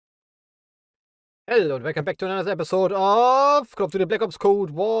Hello and welcome back to another episode of Call of Duty Black Ops Cold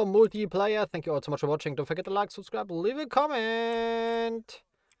War Multiplayer. Thank you all so much for watching. Don't forget to like, subscribe, leave a comment.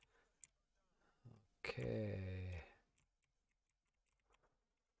 Okay.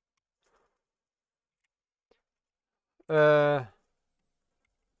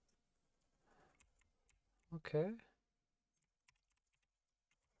 Okay.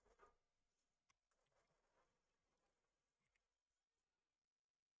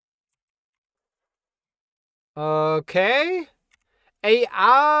 Okay.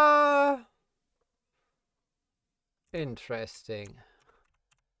 AR. Interesting.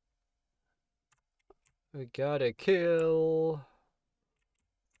 We got a kill.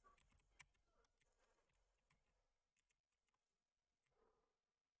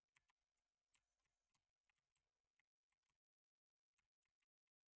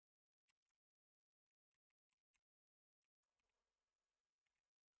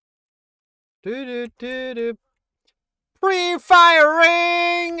 Do.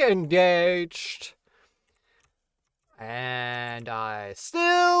 Pre-firing engaged. And I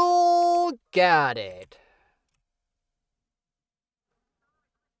still got it.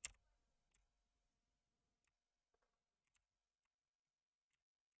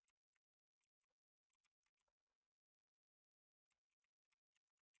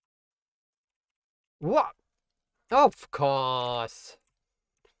 What? Of course.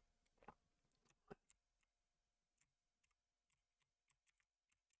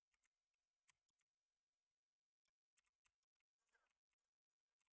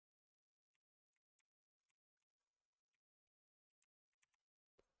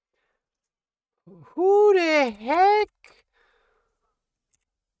 Who the heck?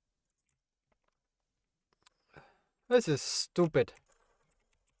 This is stupid.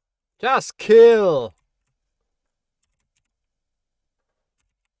 Just kill.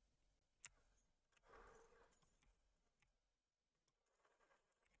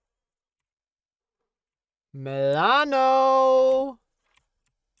 Milano.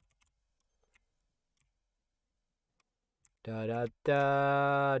 Da da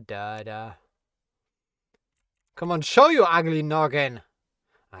da da da. Come on, show you ugly noggin.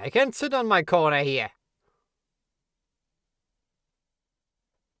 I can sit on my corner here.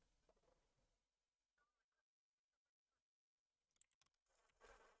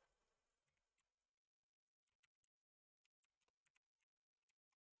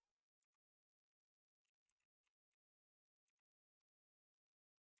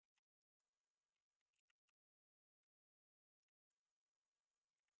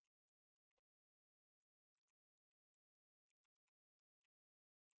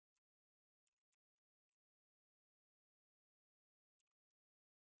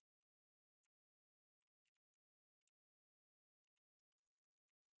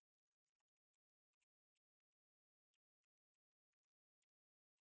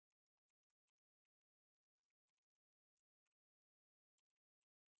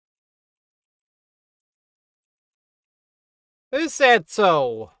 Is that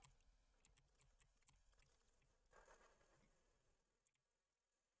so?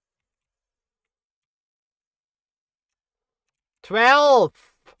 $12.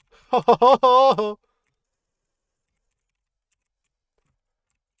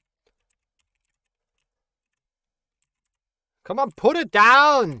 Come on, put it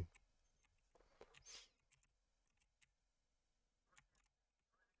down.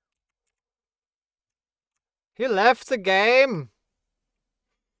 He left the game.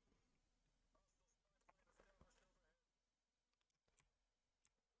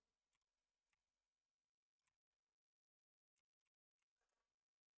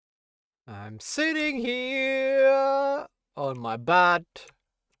 I'm sitting here on my butt.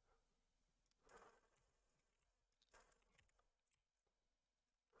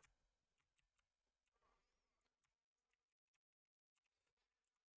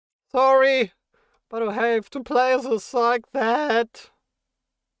 Sorry, but I have to play this like that.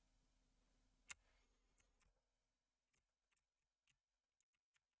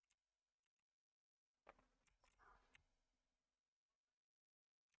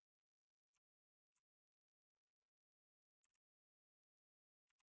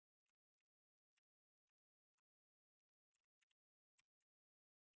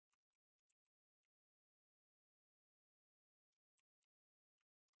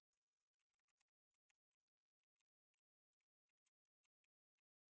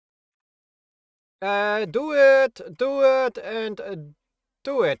 Do it, and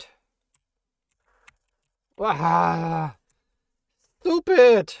do it. Ah,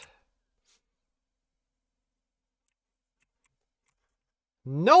 stupid.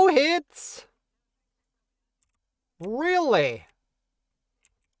 No hits. Really?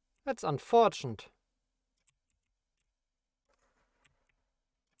 That's unfortunate.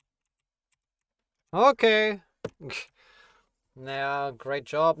 Okay. Yeah, great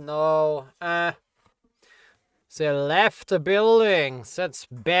job. No. They left the building. That's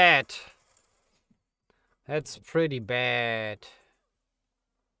bad. That's pretty bad.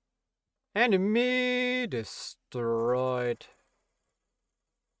 Enemy destroyed.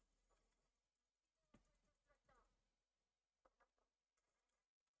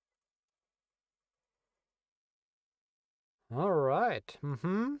 All right.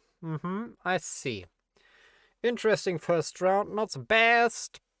 I see. Interesting first round. Not the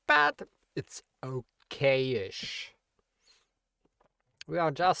best, but it's okayish. We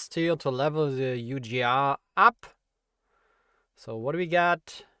are just here to level the UGR up. So what do we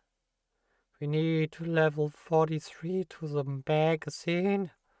got? We need to level 43 to the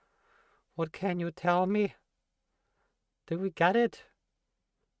magazine. What can you tell me? Did we get it?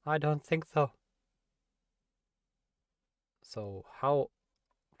 I don't think so. So how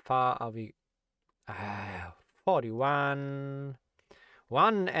far are we? 41.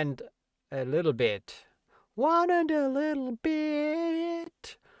 One and a little bit. One and a little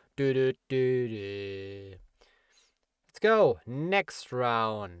bit. Do do do do. Let's go. Next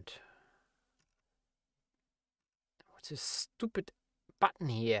round. What's this stupid button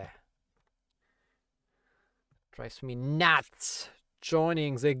here? Drives me nuts.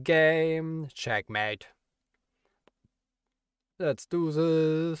 Joining the game. Checkmate. Let's do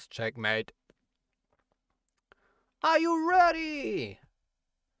this. Checkmate. Are you ready?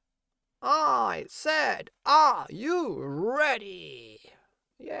 I said, are you ready?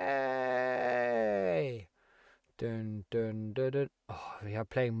 Yay! Dun dun dun dun. Oh, we are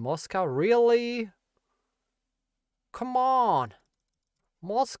playing Moscow? Really? Come on!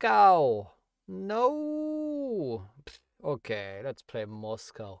 Moscow! No! Okay, let's play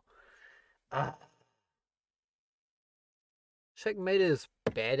Moscow. Checkmate is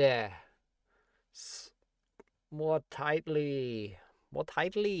better. More tightly. More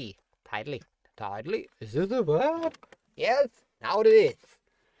tightly. Tightly. Tightly. Is this a verb? Yes, now it is.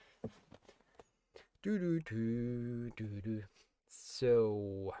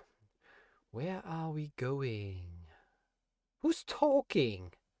 So, where are we going? Who's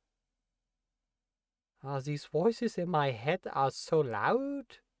talking? These voices in my head are so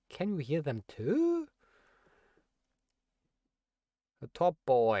loud. Can you hear them too? The top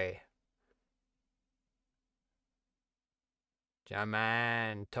boy.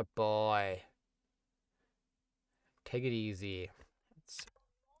 German, top boy. Take it easy.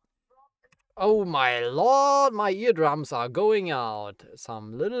 Oh my lord, my eardrums are going out.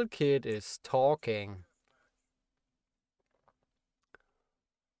 Some little kid is talking.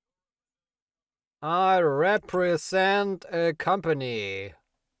 I represent a company.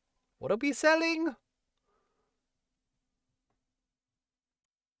 What are we selling?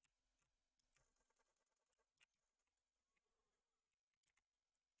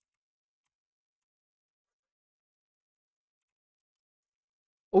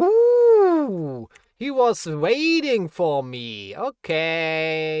 Ooh, he was waiting for me.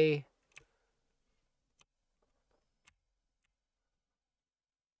 Okay.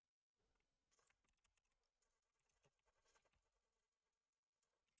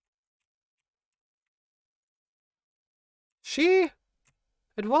 She?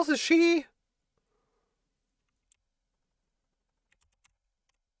 It was a she?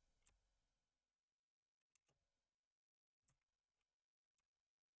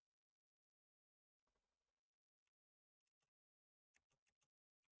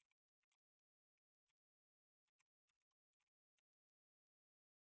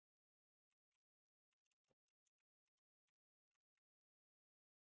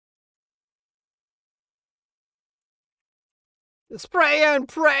 Spray and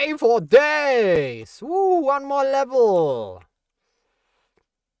pray for days. Woo, one more level.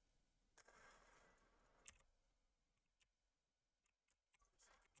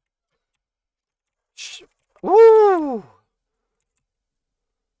 Woo.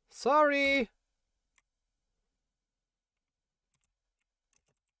 Sorry.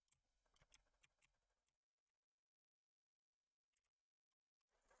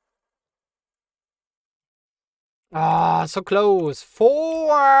 Ah, so close.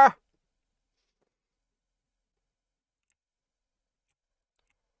 4.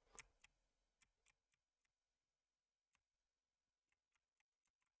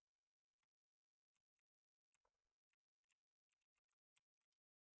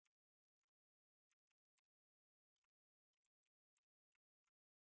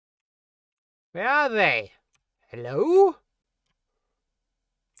 Where are they? Hello?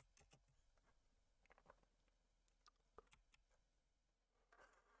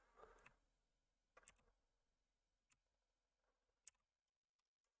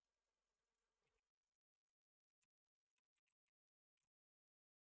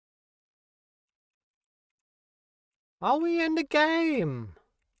 Are we in the game?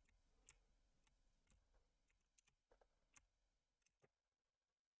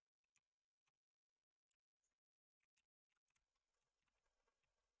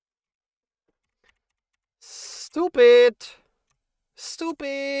 Stupid!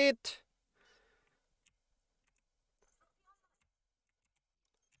 Stupid!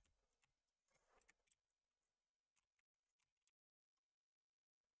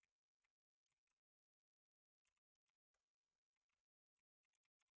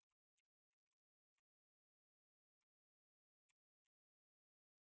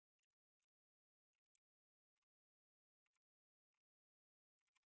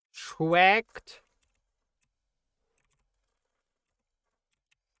 Schwacked.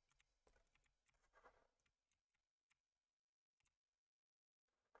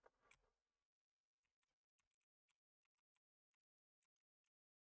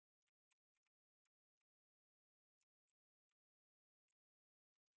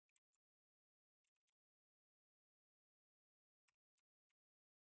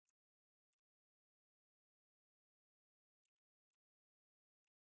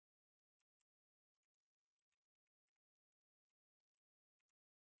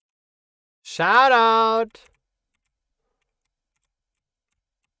 Shout out!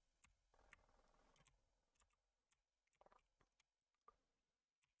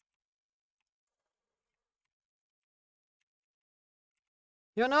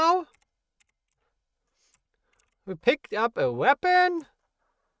 You know? We picked up a weapon.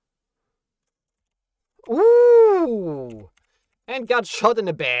 Ooh! And got shot in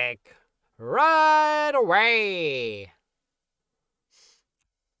the back. Right away.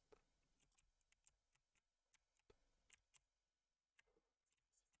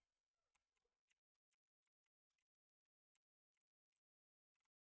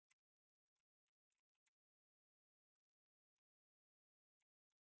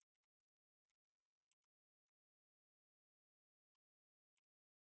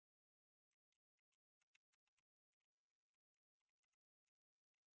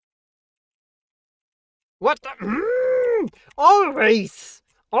 What the? Always!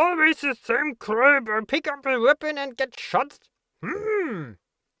 Always the same crap. I pick up a weapon and get shot.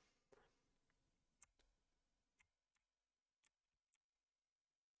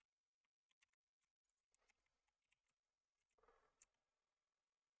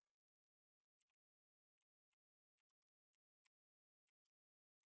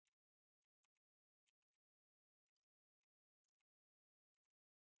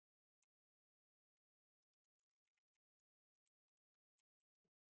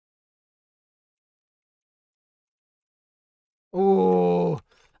 Ooh!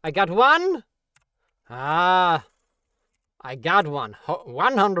 I got one? Ah! I got one.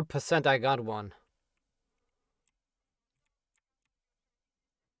 100% I got one.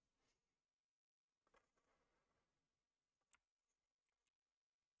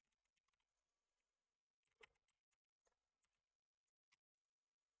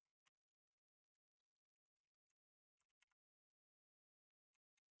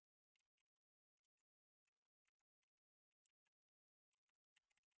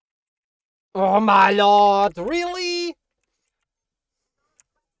 Oh my lord, really?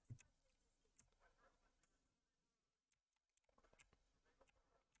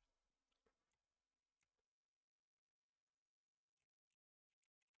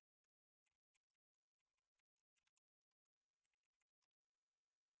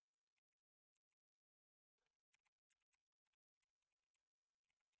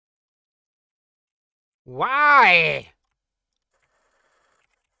 Why?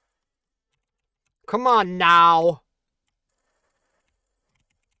 Come on now.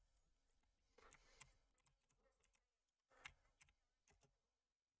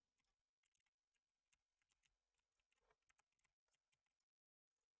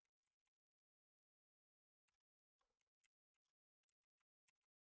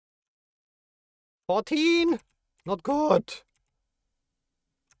 $14? Not good.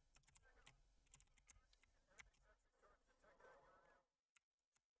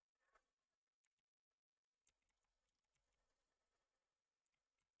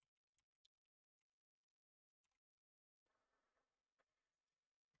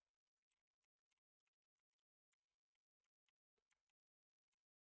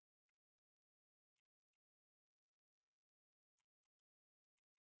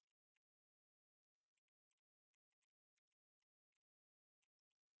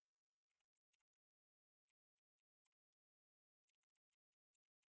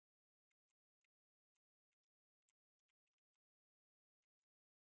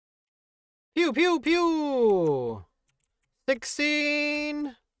 Pew, pew, pew!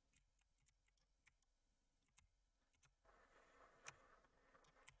 16!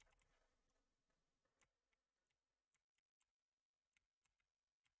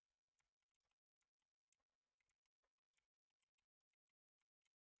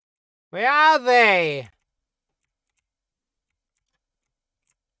 Where are they?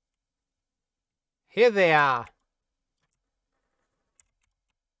 Here they are.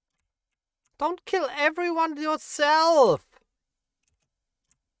 Don't kill everyone yourself!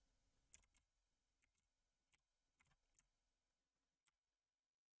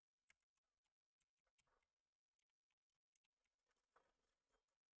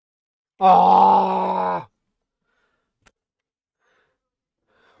 Oh!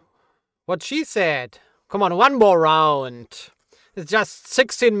 What she said. Come on, one more round. It's just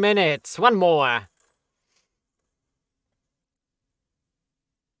 16 minutes. One more.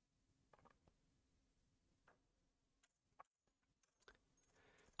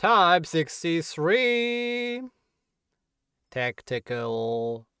 Type 63.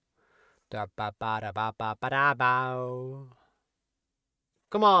 Tactical. Da ba ba da ba ba ba da bow.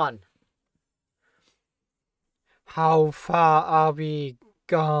 Come on. How far are we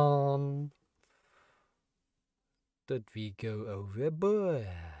gone? Did we go overboard?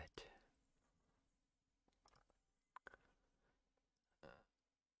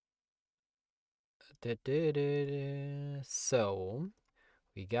 So,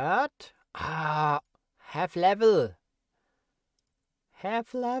 we got half level.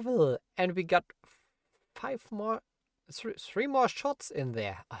 Half level. And we got three more shots in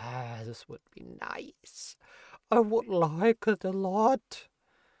there. This would be nice. I would like it a lot.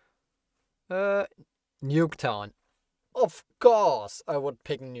 Nuketown. Of course, I would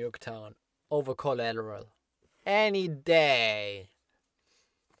pick Nuketown over Collateral. Any day.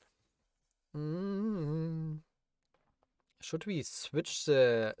 Should we switch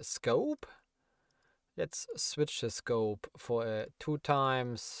the scope? Let's switch the scope for 2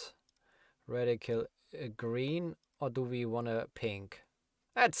 times radical green, or do we want a pink?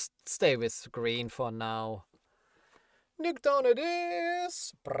 Let's stay with green for now. Nuketown it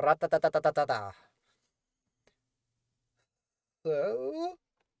is! So,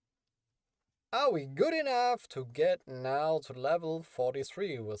 are we good enough to get now to level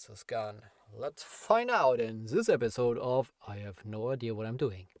 43 with this gun? Let's find out in this episode of I Have No Idea What I'm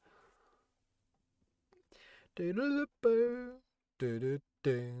Doing.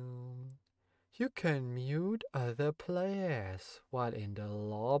 You can mute other players while in the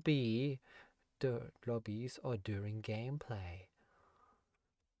lobbies or during gameplay.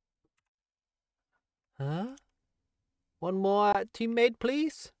 Huh? One more teammate,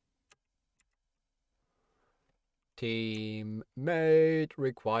 please? Teammate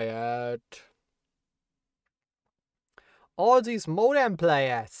required. All these modem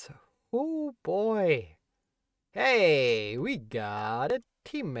players. Oh boy. Hey, we got a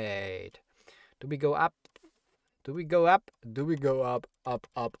teammate. Do we go up? Do we go up? Do we go up? Up,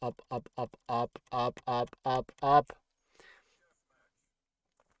 up, up, up, up, up, up, up, up, up.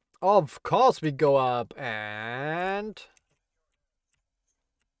 Of course we go up and...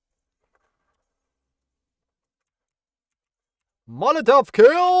 Molotov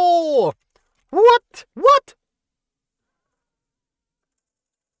kill! What? What?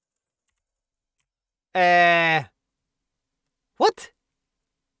 What?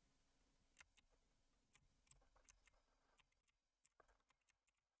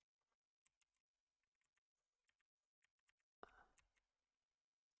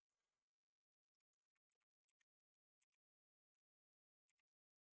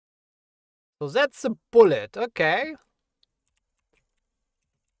 So that's a bullet, okay.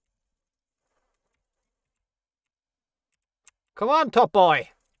 Come on, top boy.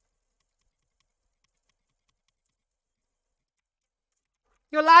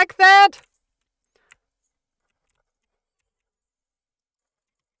 You like that?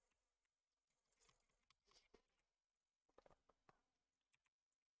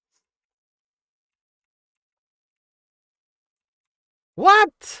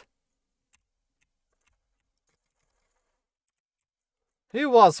 What? It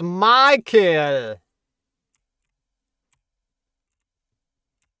was my kill.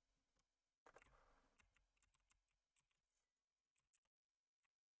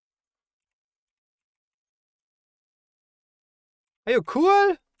 Are you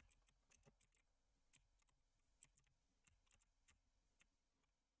cool?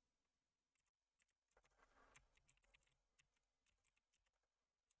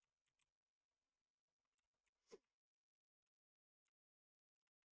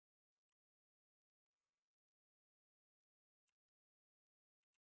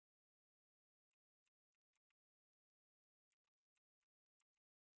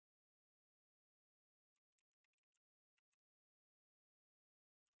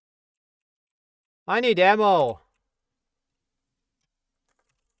 I need ammo.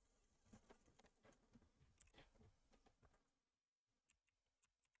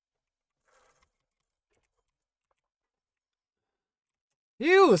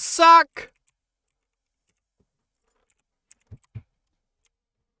 You suck!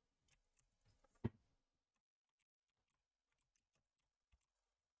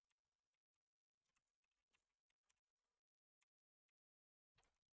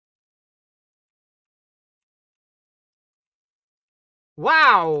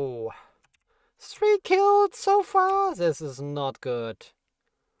 Wow! 3 killed so far? This is not good.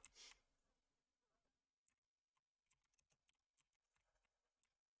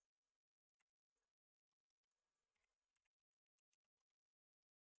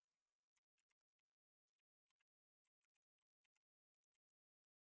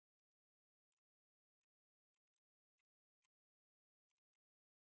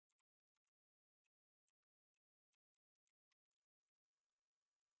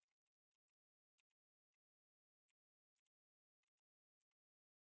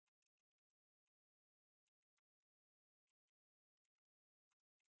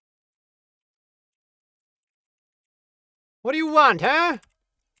 What do you want, huh?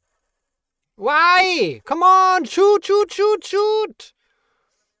 Why? Come on, shoot, shoot, shoot, shoot!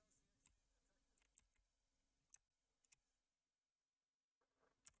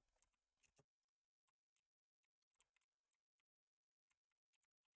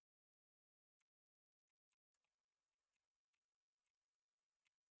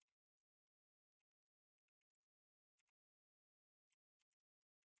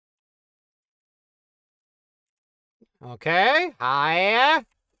 Okay, hi.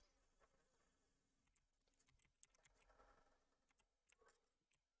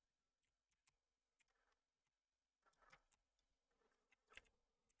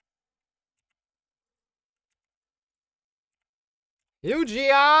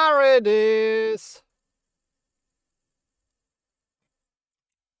 UGR it is.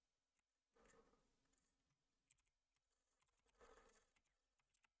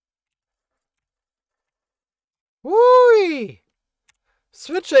 Whoo!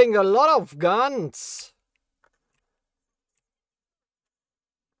 Switching a lot of guns.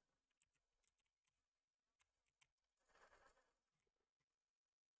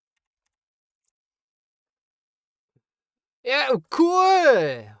 Yeah,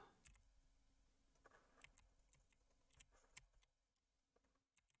 cool.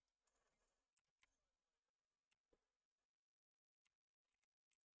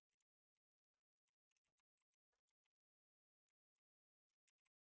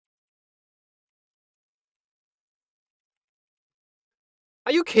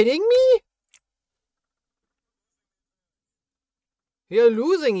 Are you kidding me? We are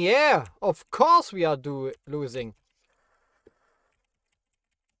losing, yeah. Of course we are losing.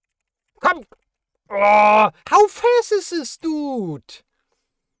 Come! Oh, how fast is this dude?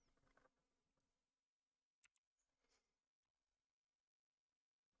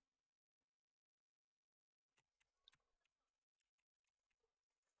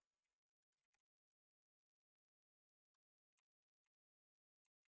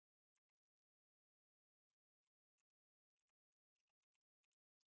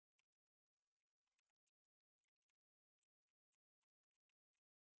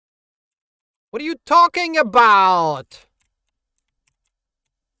 What are you talking about?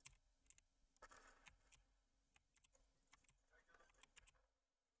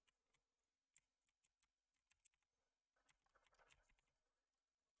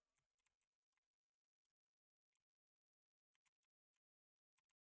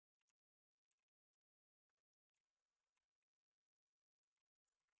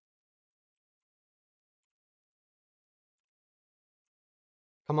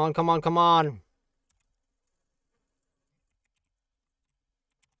 Come on, come on, come on.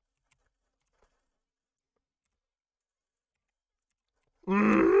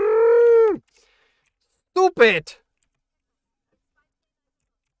 Stupid.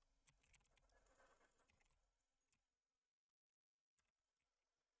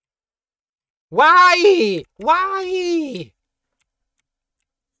 Why? Why?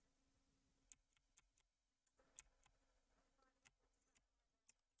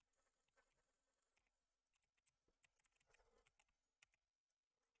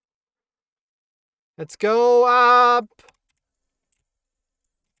 Let's go up.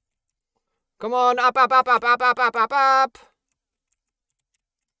 Come on, up, up, up, up, up, up, up, up, up.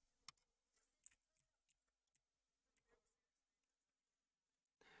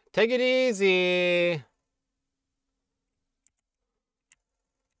 Take it easy.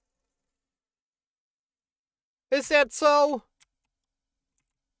 Is that so?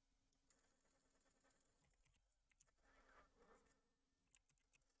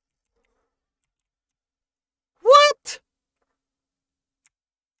 What?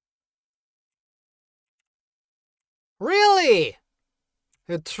 Really?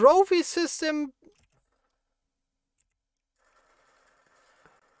 A trophy system?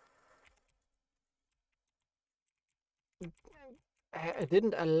 I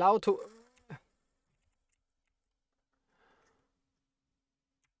didn't allow to...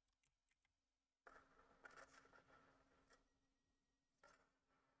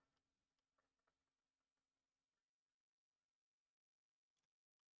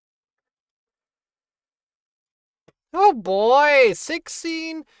 Oh boy,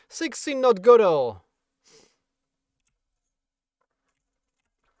 16? 16 not good oh.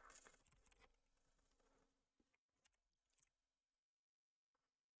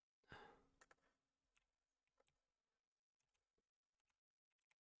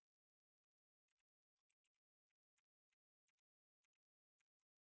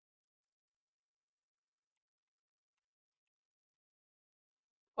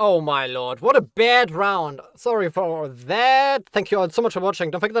 Oh my lord, what a bad round. Sorry for that. Thank you all so much for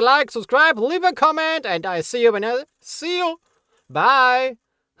watching. Don't forget to like, subscribe, leave a comment, and I see you when I see you. Bye.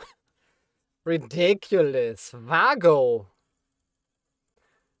 Ridiculous. Vago.